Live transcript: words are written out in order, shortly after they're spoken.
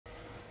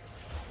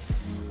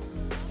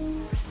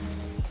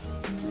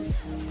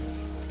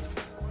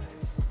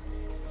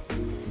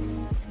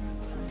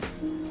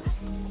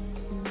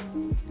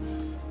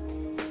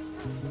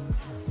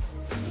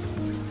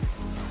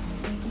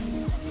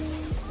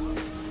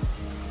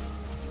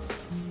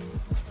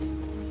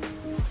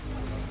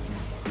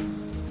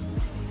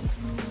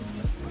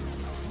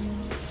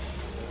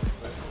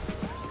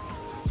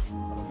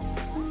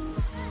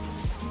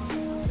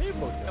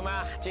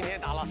今天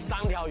打了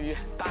3条鱼，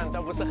但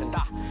都不是很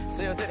大，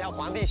只有这条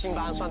皇帝星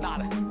斑算大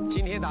的。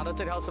今天打的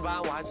这条石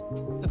斑我还是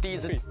第一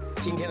次。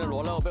今天的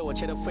螺肉被我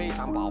切得非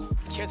常薄，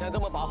切成这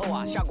么薄后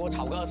啊，下锅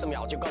炒个20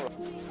秒就够了。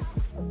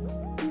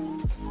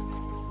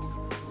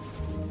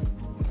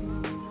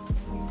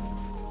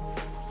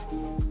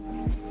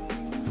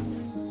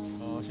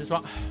先刷，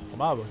好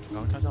嘛不？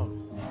刚开上了。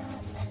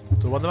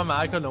这我他妈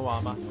麦克能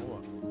玩吗？能玩，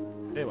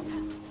可以吧？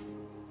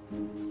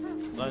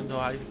那人头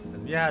还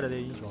更厉害的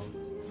英雄。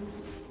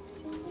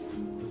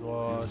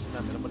 说现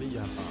在没那么厉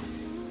害吧？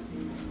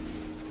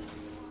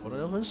我的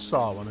人很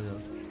少，我的人。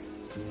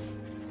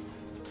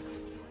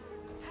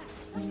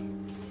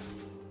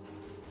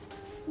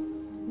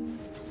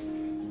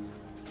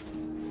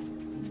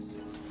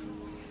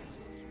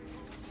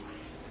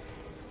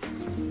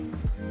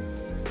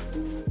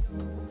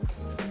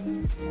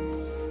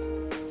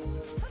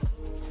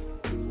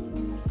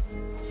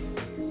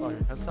抓给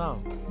看上，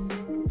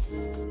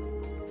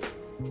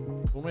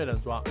都没人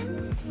抓。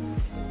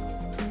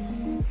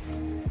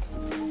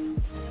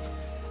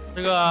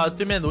 这个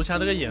对面卢枪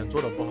这个眼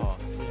做的不好，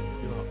这个眼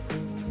睛不好。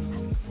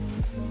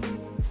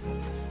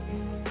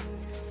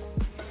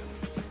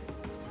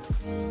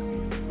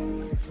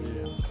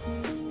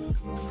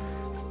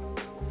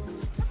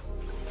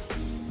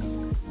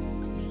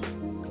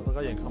我这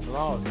个眼看不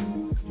到，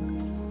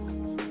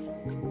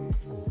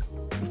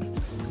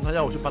他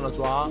要我去帮他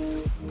抓，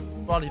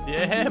抓你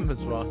爹们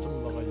抓，这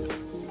么大个眼。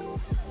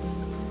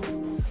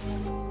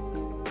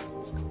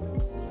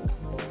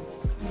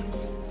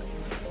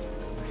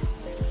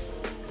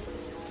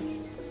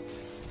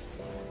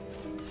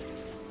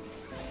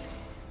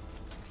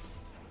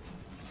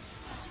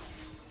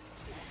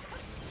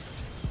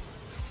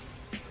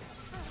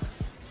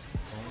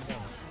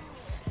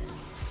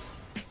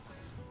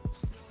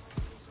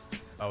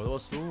 我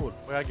失误了，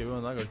不该给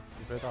我那个击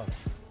飞弹。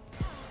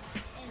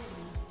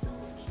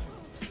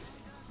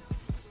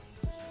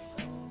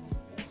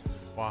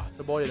哇，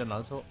这波有点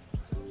难受。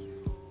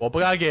我不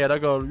该给那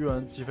个鱼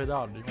人击飞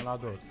弹，你看那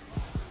个。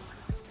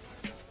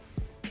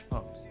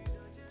啊，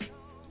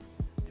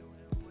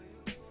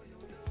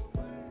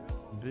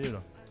隐蔽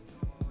了。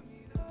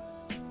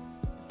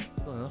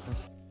这种人很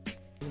傻，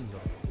你知道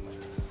吗？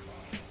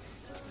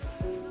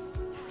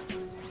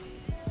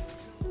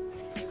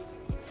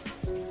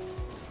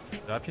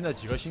 给他拼了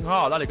几个信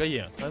号，那里个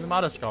眼，他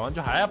妈的搞完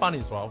就还要帮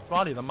你抓，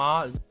抓你的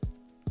妈！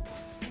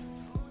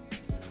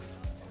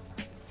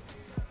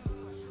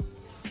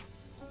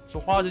说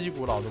话就一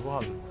股脑子不好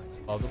的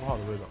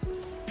味道，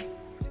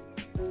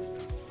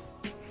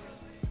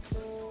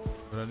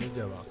能理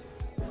解吧？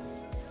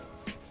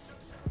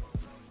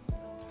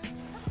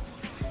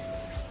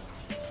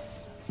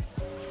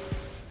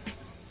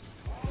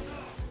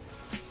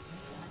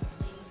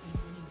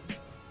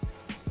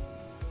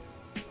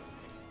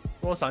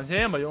我闪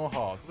现没用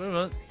好，这个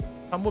人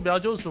他目标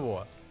就是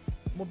我，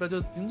目标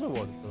就盯着我，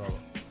知道吧？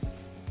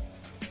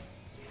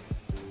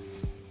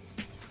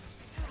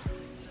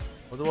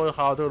我这波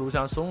还有这个卢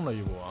翔送了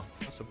一波，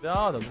他死不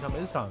掉的，卢翔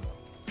没闪的。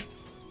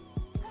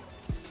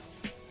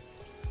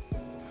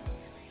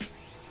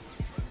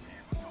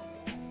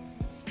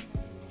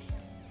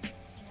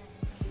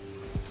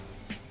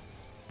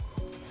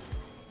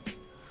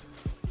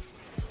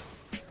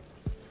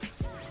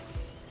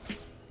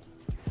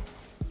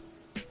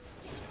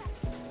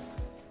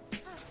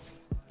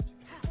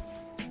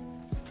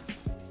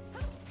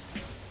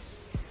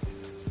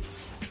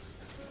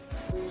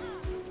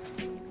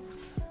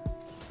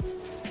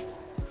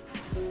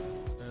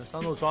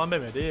上路装备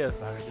没得意思，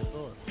还可以接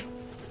受的。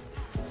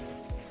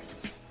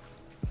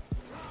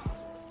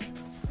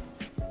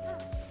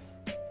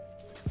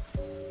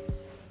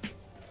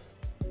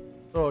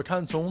这我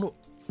看中路，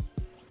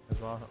先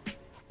抓上。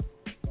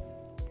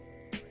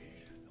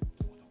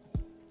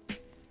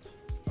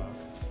啊，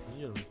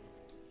一路。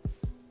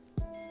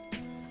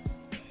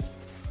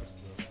死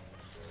了。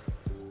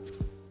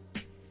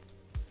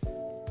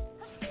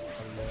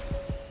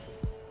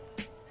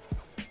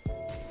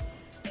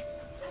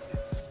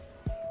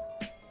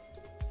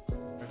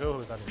又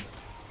会在里面。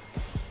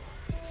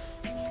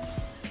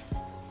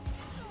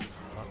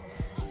啊，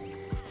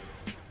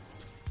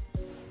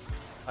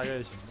大概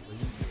也行，我硬。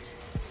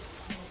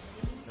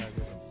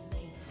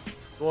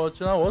我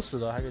既然我死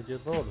了，还可以接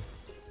受的。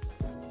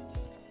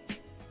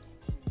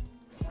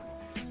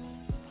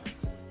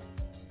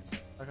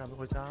他敢不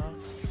回家？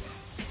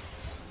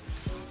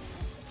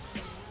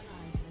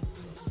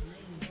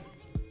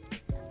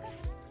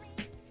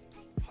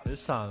没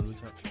闪了，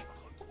这。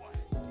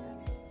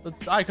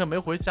 这艾克没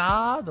回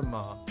家的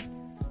嘛，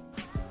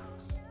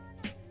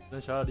这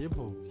小点离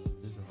谱，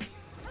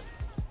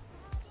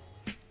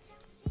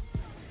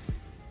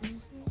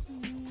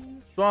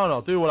赚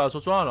了，对我来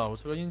说赚了，我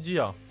是个印记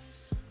啊，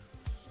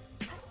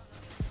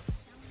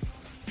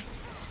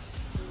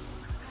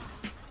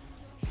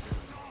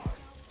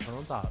还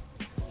能打。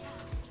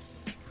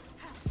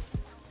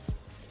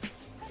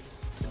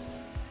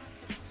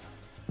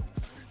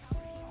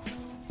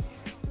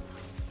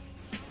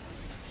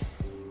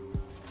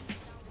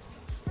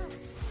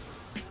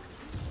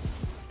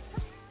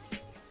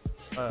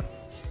嗯。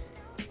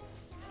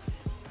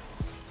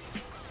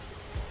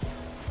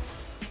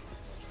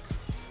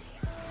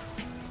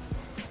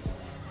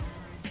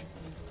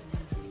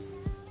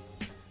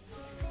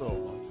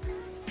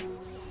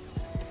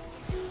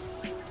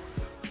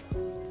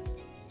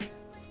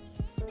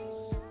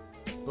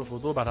做辅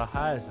助把他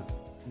害死，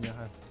今天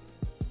害死。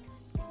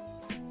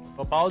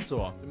我包走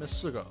啊，对面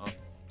4个啊，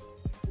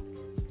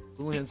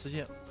主公先吃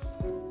线。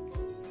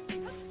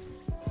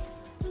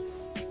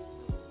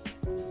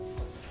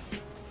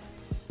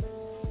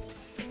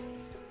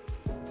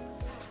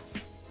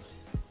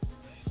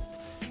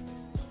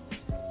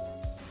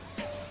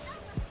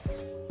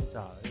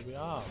假的不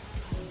要，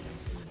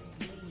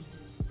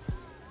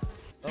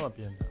这么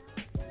变态。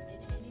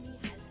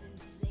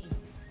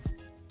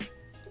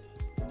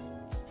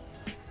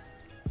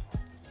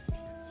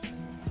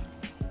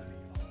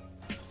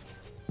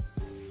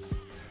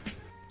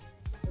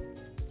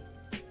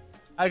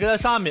艾哥在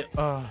上面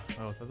啊！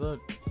哎呦，他这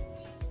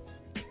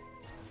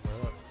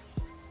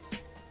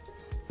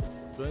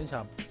蹲一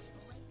下，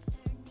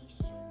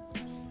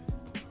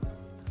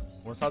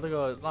我杀这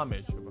个腊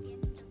梅去吧，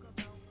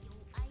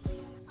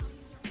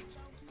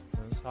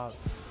能杀的，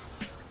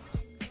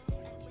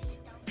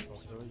哦，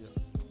可以了，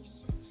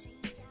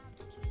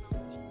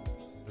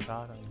就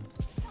杀他。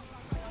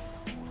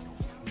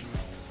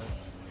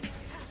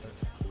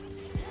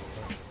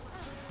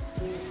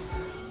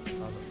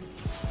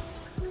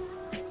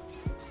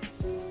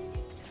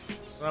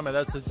刚刚没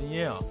在吃经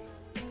验啊！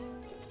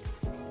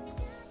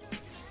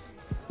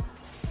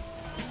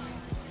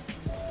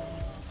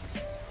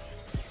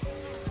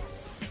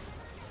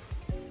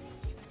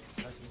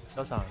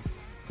小闪，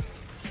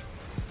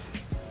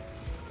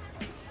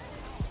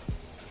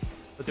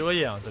这丢个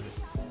眼啊！这里，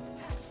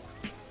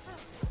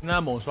现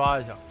在猛刷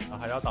一下，啊，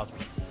还要打出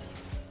来。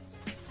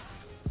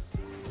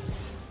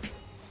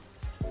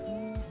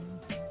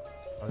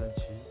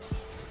7。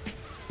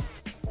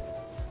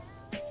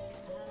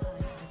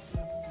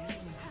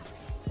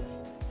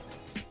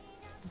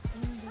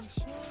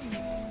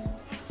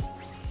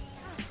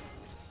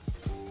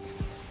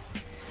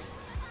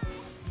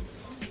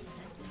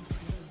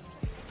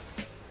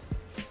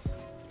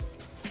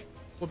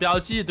不标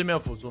记对面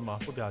辅助吗？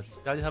不标记，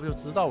标记他不就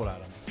知道我来了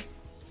吗？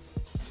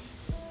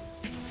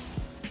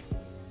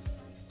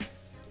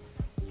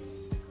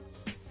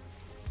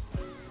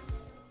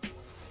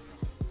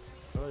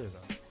可以的。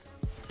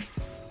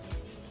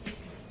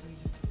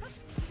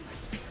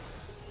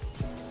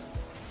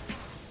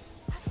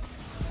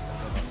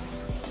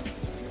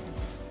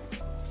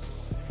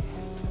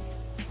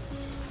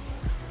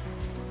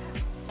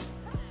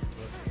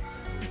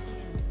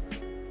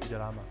接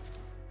拉吗？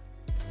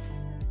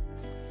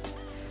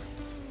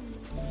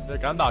这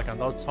敢打敢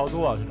到操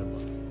作啊，兄弟们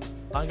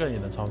，3个人也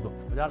能操作，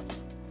回家了。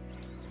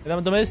他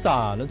们都没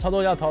闪，能操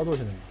作要操作，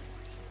兄弟们。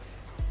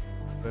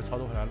可以操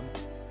作回来了吗？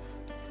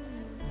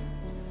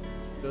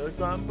这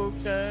关不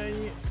可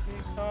以，你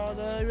靠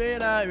得越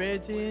来越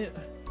近。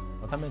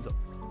往他们走。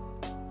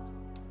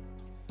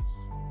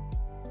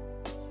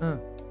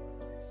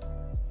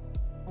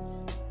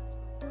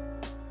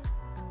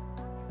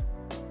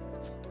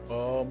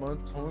我们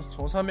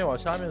从上面往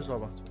下面说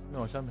吧，从上面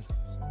往下面说。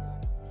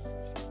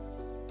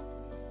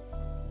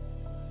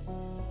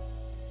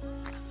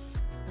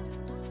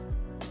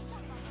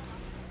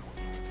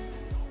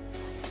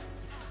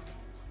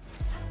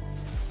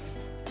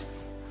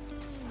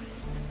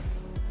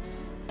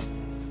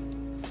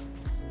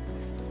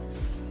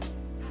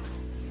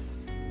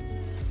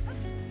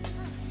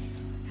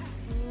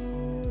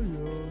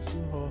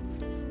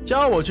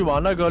叫我去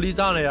玩那个力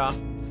战了呀，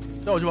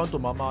叫我去玩躲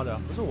猫猫的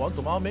呀，可是我玩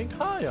躲猫猫没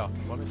看呀，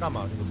玩它干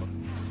嘛兄弟们？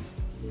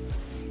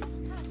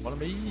玩的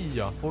没意义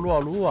啊，不撸啊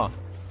撸啊！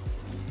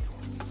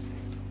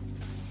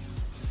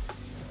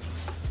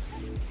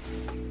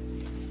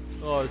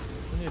兄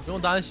弟不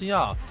用担心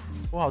啊，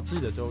过好自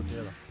己的就 OK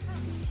了。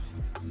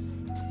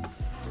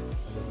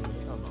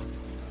干嘛？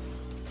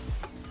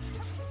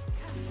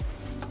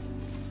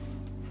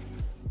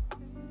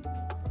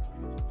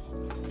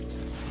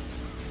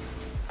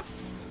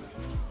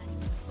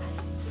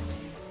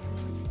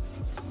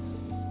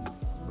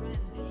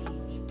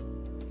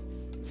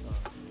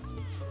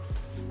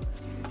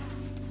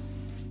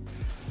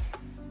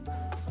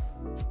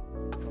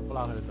不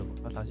拉黑了对不？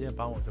他闪现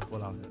帮我就不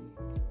拉黑了，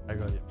还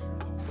可以。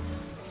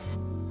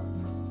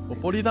我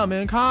玻璃弹没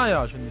人看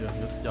呀，兄弟，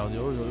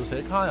有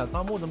谁看呀？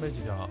弹幕都没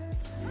几条。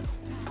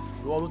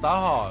撸啊撸打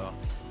好呀。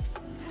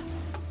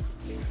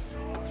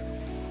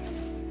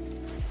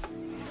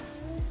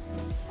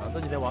啊，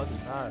这几天玩比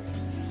赛。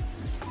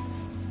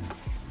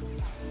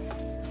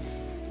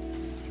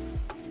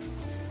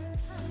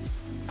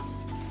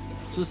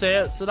是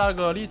谁？是那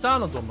个力战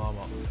的躲猫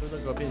猫，就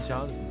那个变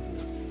香的。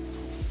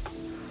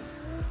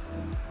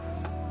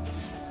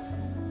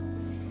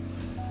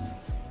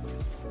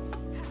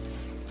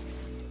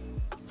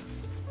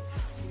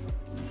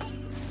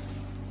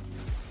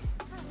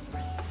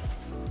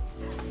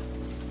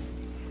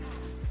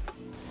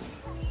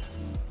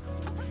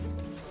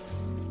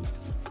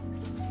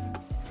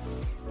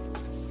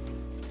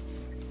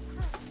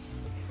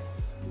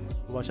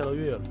我把下到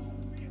月了。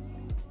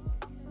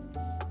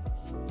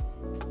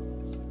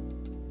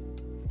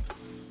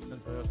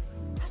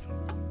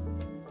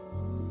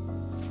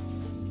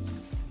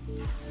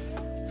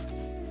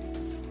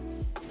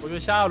我觉得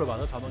下了吧，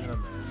这长东现在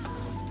没。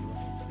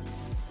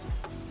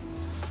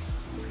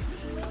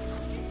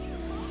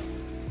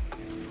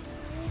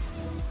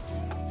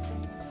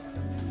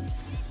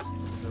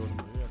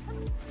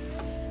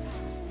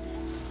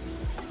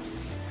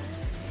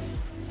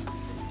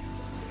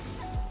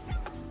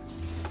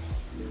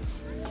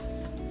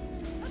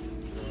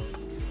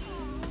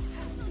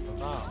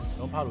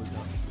能爬路去了。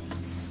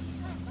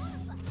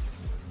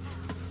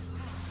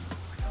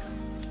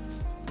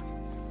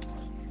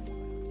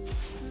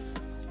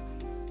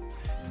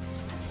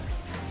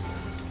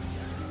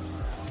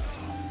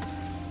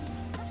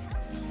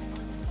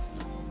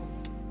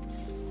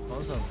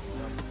皇上，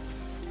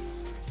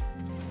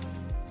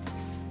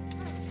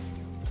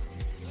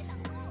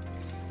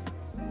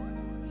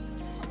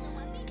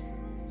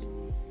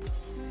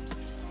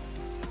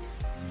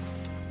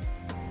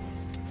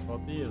我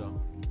毙了。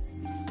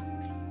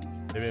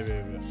别！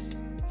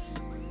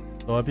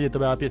我比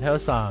对吧？比他要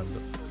3的，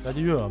那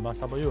就10000吧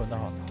，3把10000打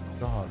好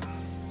就好了。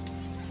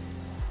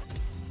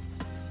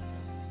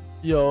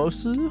有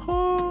时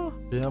候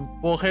别人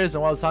播黑神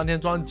话3天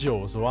赚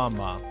90万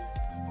吧，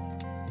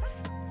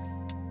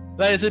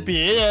那也是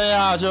别人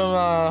呀，兄弟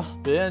们，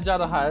别人家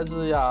的孩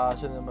子呀，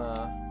兄弟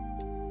们，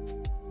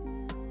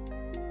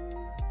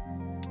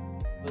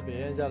是别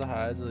人家的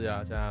孩子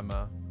呀，家人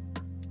们。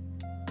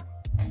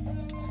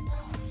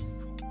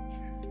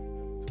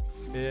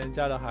别人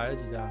家的孩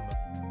子，家人们。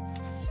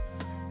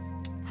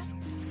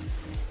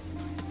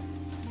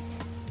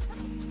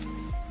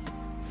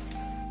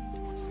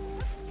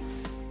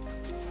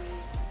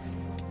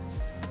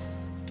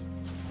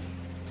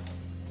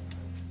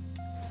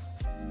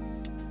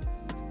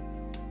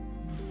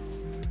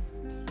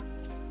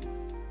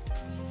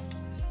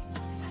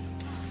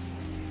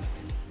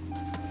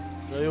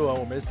所以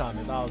我没闪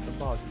没到，真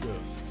不好去惹。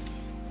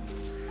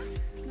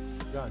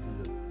这样去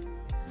惹。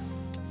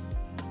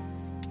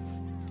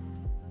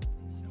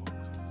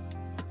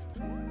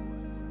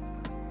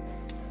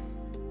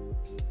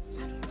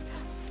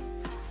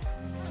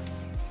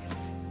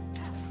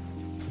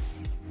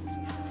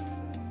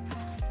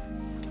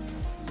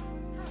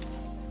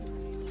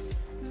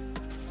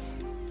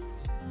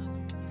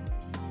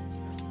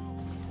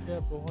也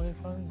不会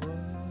翻滚。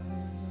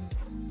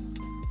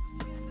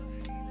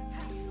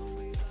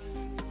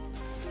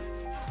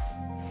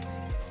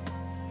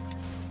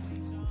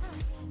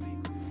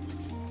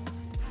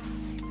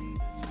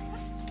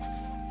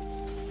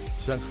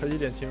想可以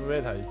点轻微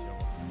他一些吗？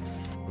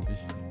不必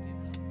须。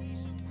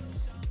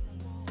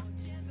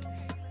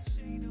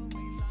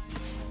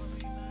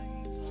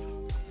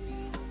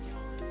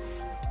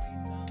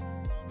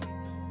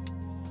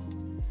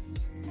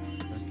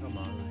干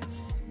嘛呢？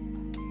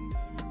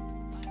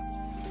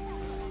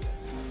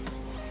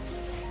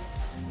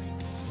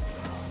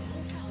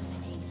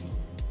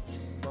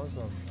装什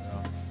么呀？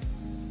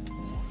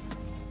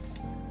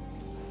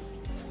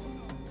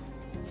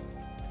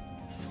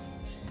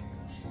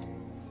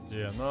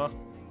姐呢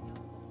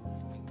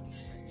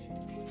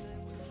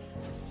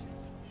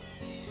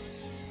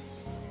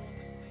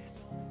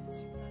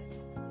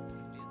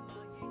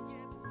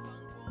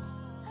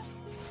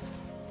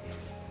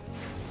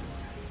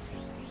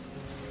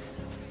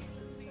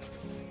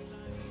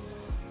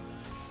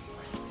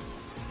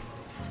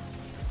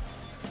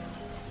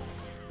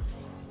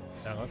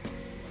？2个。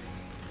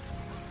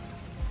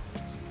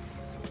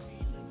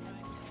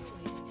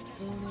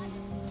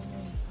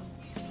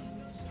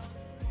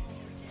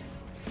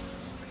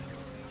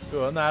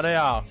这男的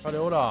呀，快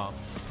溜了！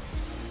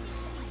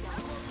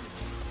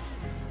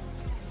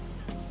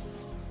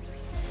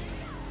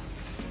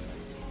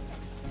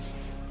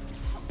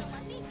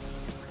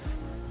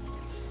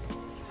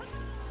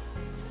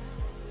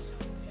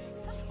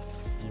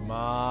你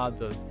妈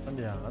的，3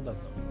点的，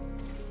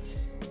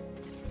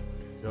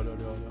溜！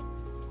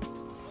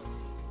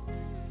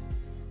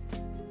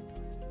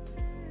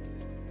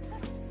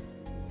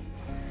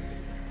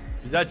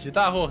你在骑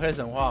大货黑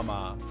神话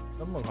吗？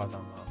这么夸张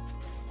吗？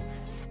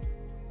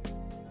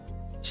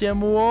羡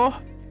慕哦。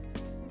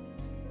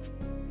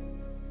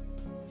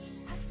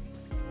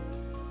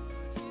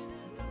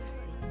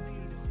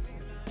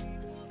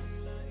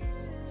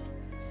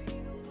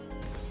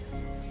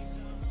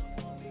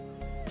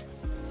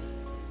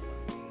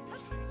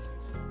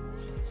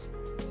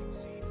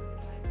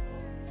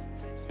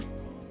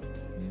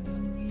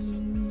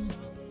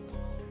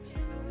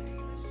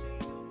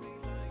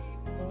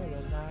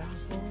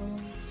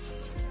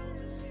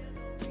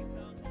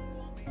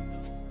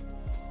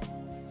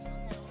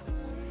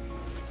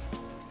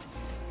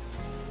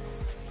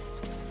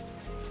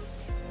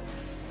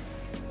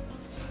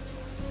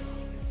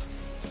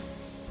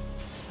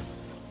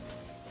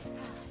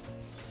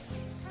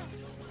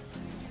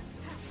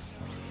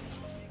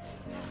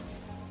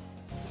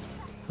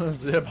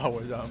直接跑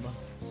回家吗？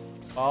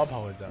把我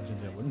跑回家，有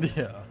点问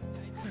题啊！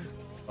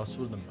啊，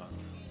输了嘛？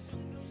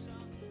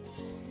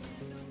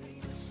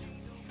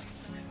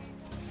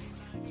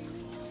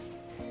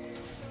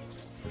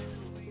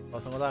把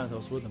三个大人头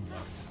输怎么办？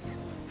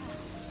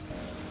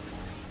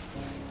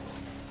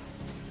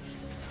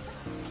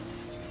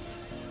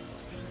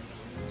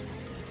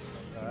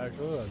来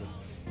个的。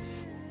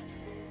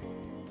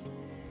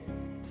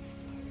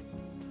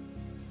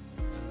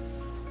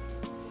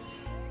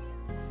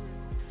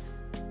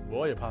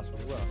我也怕输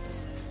啊。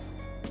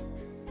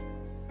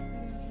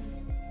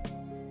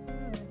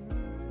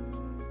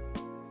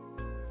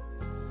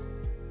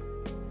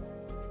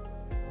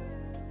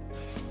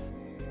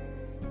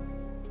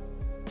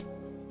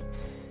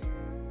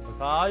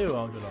他又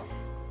上去了。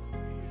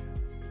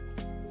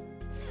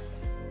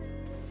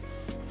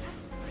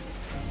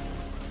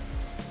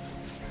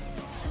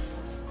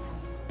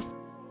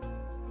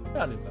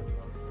这里的，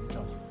很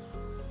小心。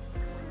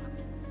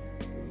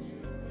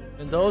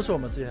人都是我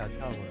们世界上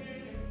跳过来，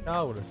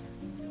跳过来是。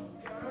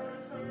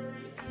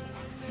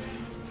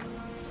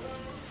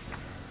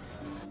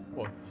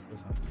我有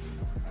啥？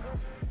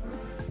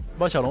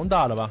把小龙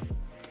打了吧。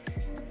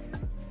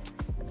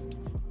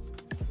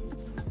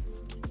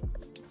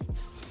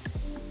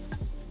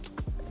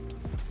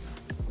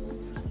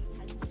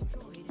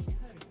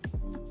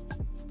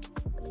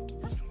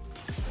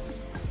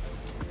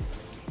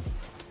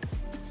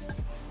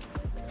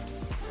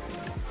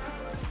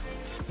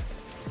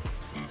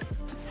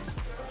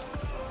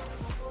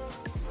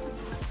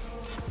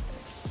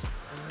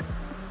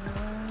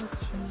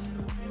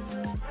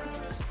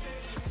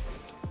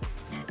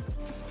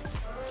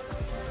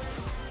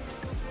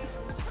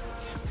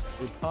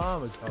他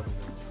们差不多。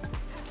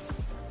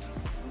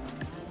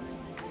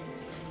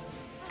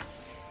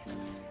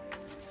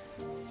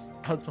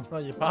他中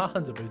了一半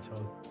就被敲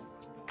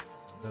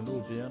在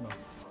路边了。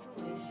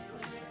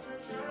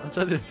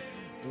这里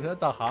人家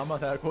打蛤蟆，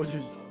他还过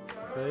去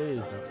推一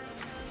下。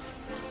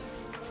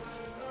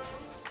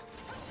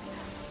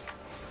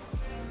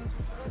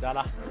回家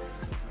了。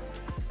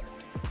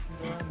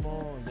怎么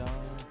样？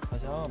好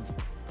像。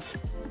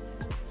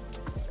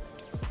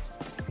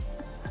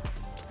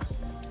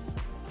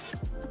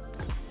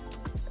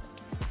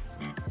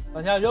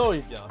上下右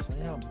一点啊，上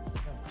下。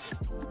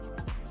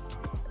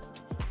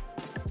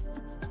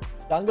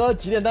杨哥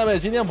几点单位？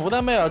今天不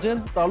单位啊，今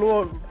天打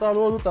撸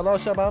打到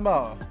下班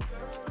吧，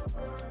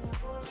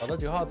打到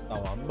9号打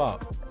完吧。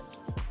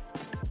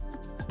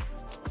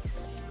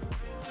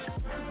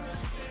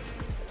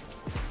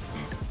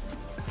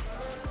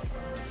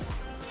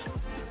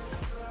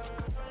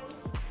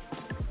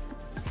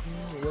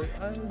因为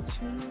爱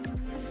情。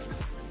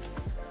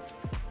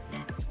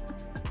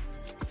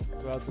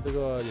我要吃这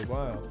个野怪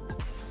啊！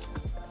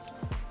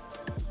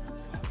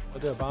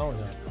这个帮我一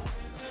下，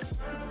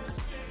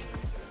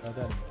不要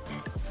带你。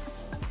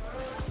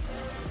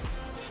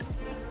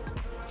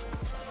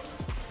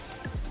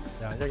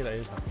两下给他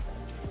A 场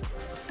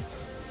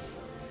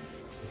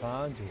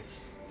，39。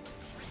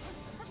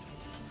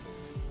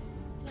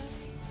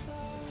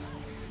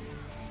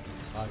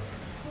8个。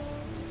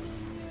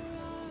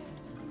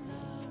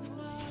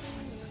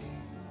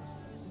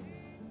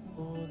我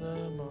的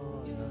妈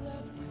呀！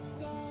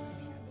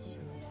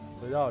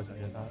回绕一下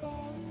给他，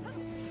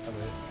他没。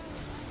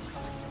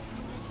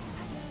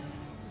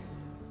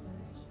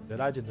再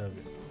拉进那边，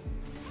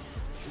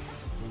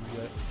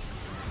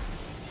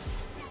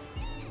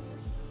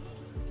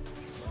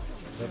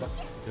对吧？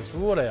结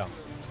束了呀！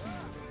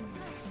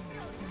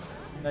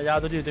那丫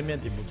头离对面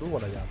顶不住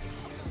了，丫头。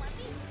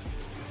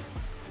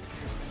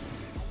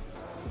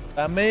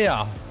单妹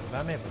啊，不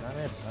单妹。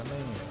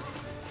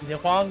今天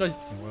换个定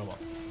位嘛。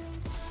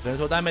有人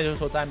说单妹就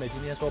说单妹，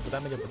今天说不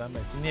单妹就不单妹。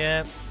今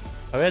天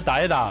排位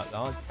打一打，然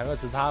后开个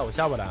时差，我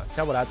下午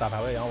来打排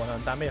位，然后晚上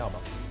单妹好吧？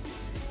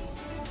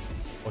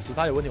我时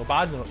差有问题，我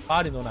8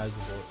点钟来直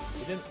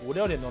播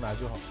，5、6点钟来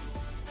就好，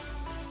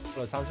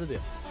或者3、4点。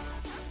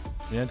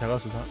明天调个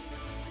时差。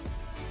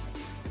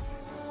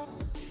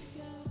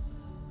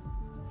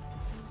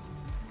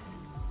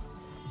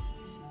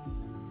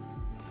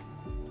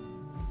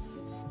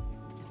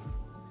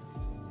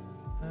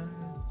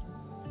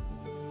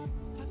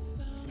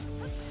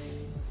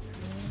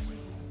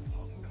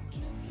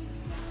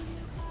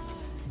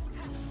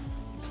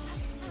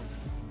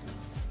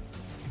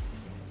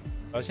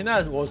现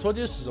在我说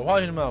句实话，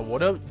兄弟们，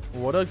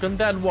我的跟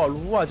带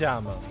撸啊家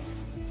们，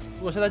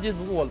如果下赛季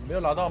如果我没有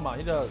拿到满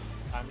意的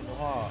排名的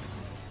话，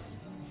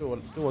对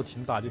我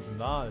挺打击挺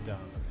大的这样。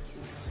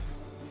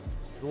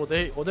我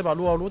得把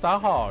撸打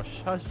好，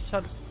下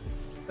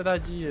赛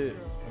季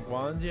很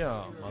关键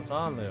啊，马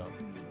上了呀，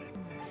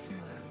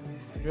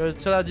因为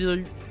下赛季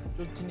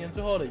就今年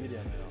最后的1年了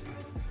呀，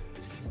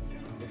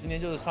我今年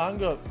就是3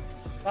个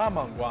大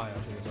满贯呀，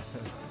兄弟们，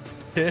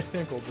天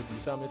天狗不敌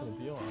下没什么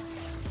用啊。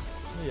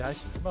那也还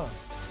行吧，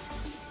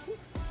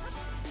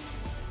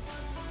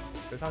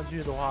再上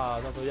去的话，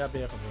到时候压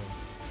边很多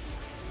人。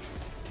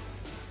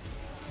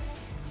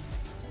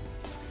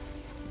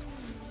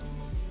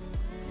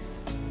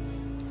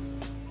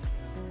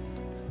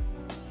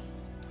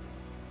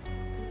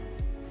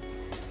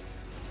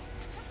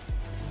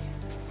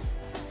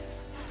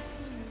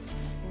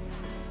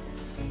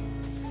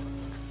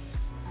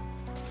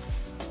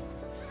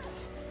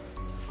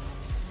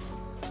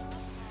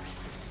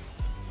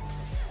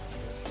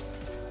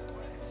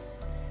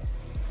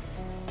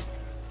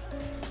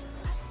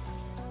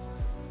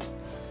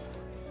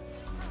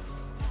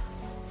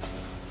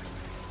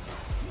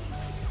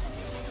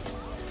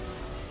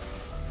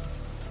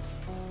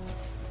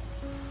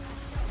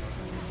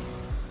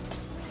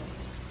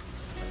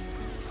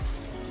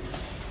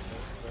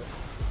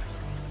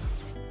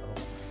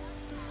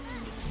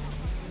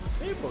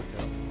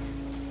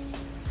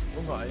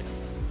崩个 A，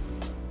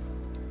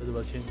 这是不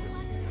是Kindred？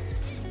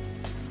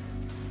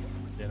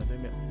点了对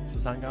面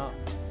13杠。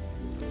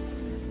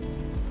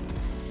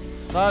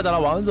大家打了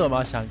王者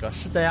吗？翔哥，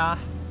是的呀。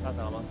大家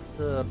打了吗？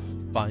是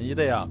榜1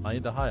的呀，榜1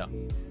的号呀，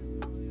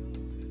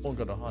梦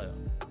哥的号呀。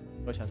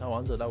如果想上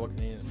王者，那我肯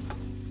定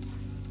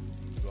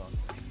是吧？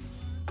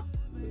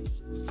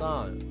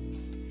上呀！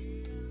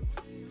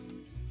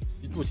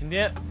一柱擎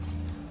天。